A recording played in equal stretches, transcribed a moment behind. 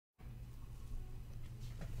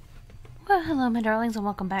Well, hello my darlings and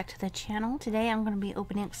welcome back to the channel. Today I'm going to be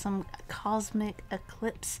opening some Cosmic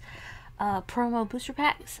Eclipse promo booster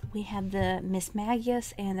packs. We have the Miss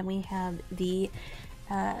Magius and then we have the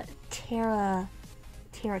Terrakion?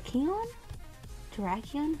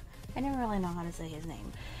 I never really know how to say his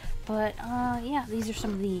name. But yeah, these are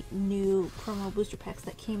some of the new promo booster packs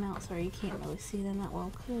that came out. Sorry, you can't really see them that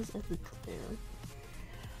well because of the glare.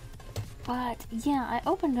 But yeah, I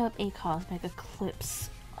opened up a Cosmic Eclipse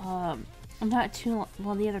not too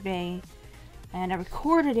well the other day, and I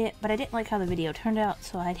recorded it, but I didn't like how the video turned out,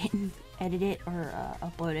 so I didn't edit it or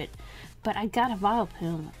upload it. But I got a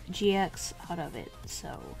Vileplume GX out of it,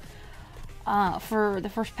 so for the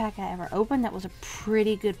first pack I ever opened, that was a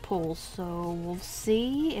pretty good pull. So we'll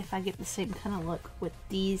see if I get the same kind of luck with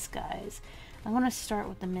these guys. I'm gonna start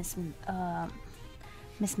with the Miss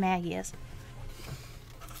Magius.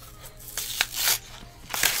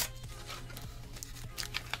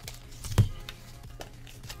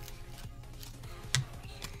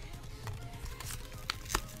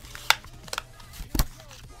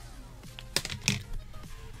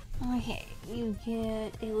 Okay, you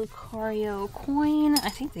get a Lucario coin. I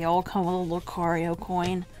think they all come with a Lucario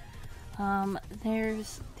coin.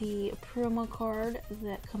 There's the promo card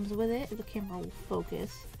that comes with it. The camera will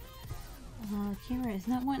focus. Camera is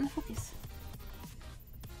not wanting to focus.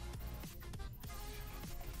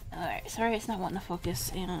 Alright, sorry it's not wanting to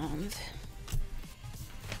focus. And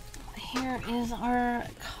here is our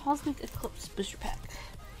Cosmic Eclipse booster pack.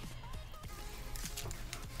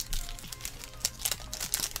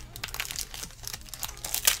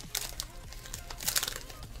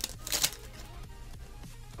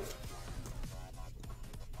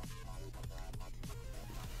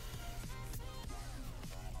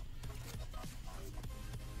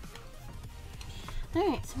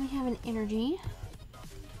 Alright, so we have an Energy,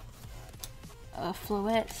 a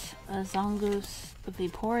Floette, a Zongoose, a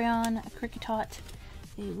Vaporeon, a Kricketot,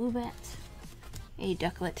 a Woobat, a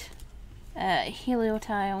Ducklet, a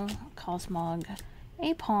Heliotile, Cosmog,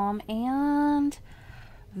 a Palm, and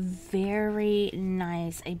very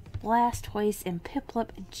nice, a Blastoise and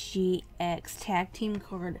Piplup GX tag team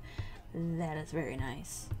card. That is very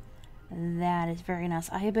nice. That is very nice.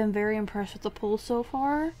 I have been very impressed with the pull so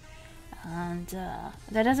far. And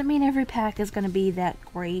that doesn't mean every pack is going to be that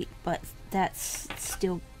great, but that's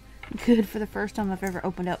still good for the first time I've ever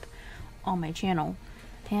opened up on my channel.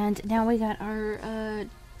 And now we got our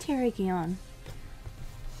Terrakion.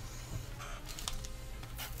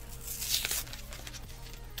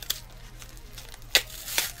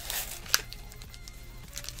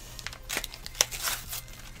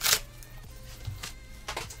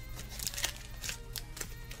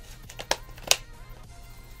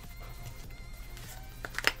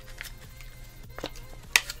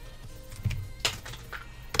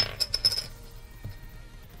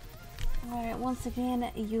 Alright, once again,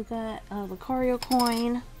 you got a Lucario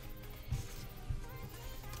coin.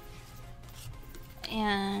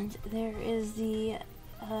 And there is the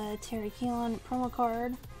Terrakion promo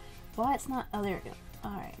card. Well, it's not. Oh, there we go.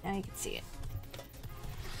 Alright, now you can see it.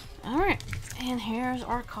 Alright, and here's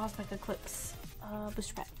our Cosmic Eclipse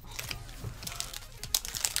booster pack.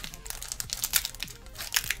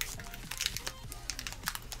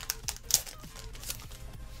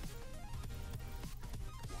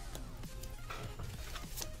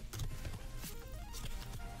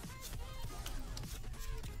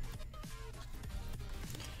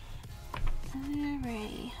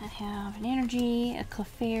 Alrighty, I have an Energy, a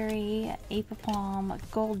Clefairy, a Apipalm, a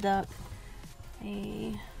Golduck,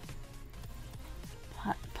 a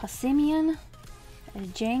Passimian, a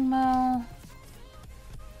Jangmo,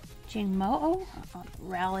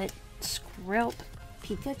 Rowlet, Skrelp,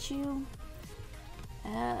 Pikachu.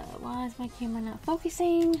 Why is my camera not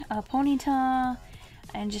focusing? A Ponyta,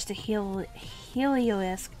 and just a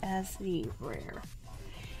Heliolisk as the rare.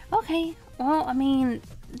 Okay, well, I mean,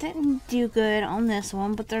 didn't do good on this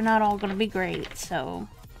one, but they're not all going to be great. So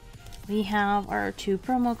we have our two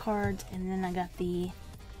promo cards, and then I got the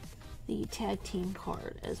tag team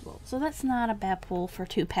card as well. So that's not a bad pull for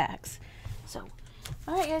two packs. So,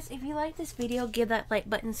 alright guys, if you like this video, give that like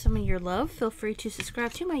button some of your love. Feel free to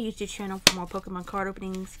subscribe to my YouTube channel for more Pokemon card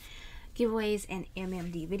openings, giveaways, and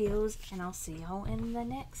MMD videos. And I'll see y'all in the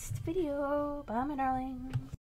next video. Bye, my darlings.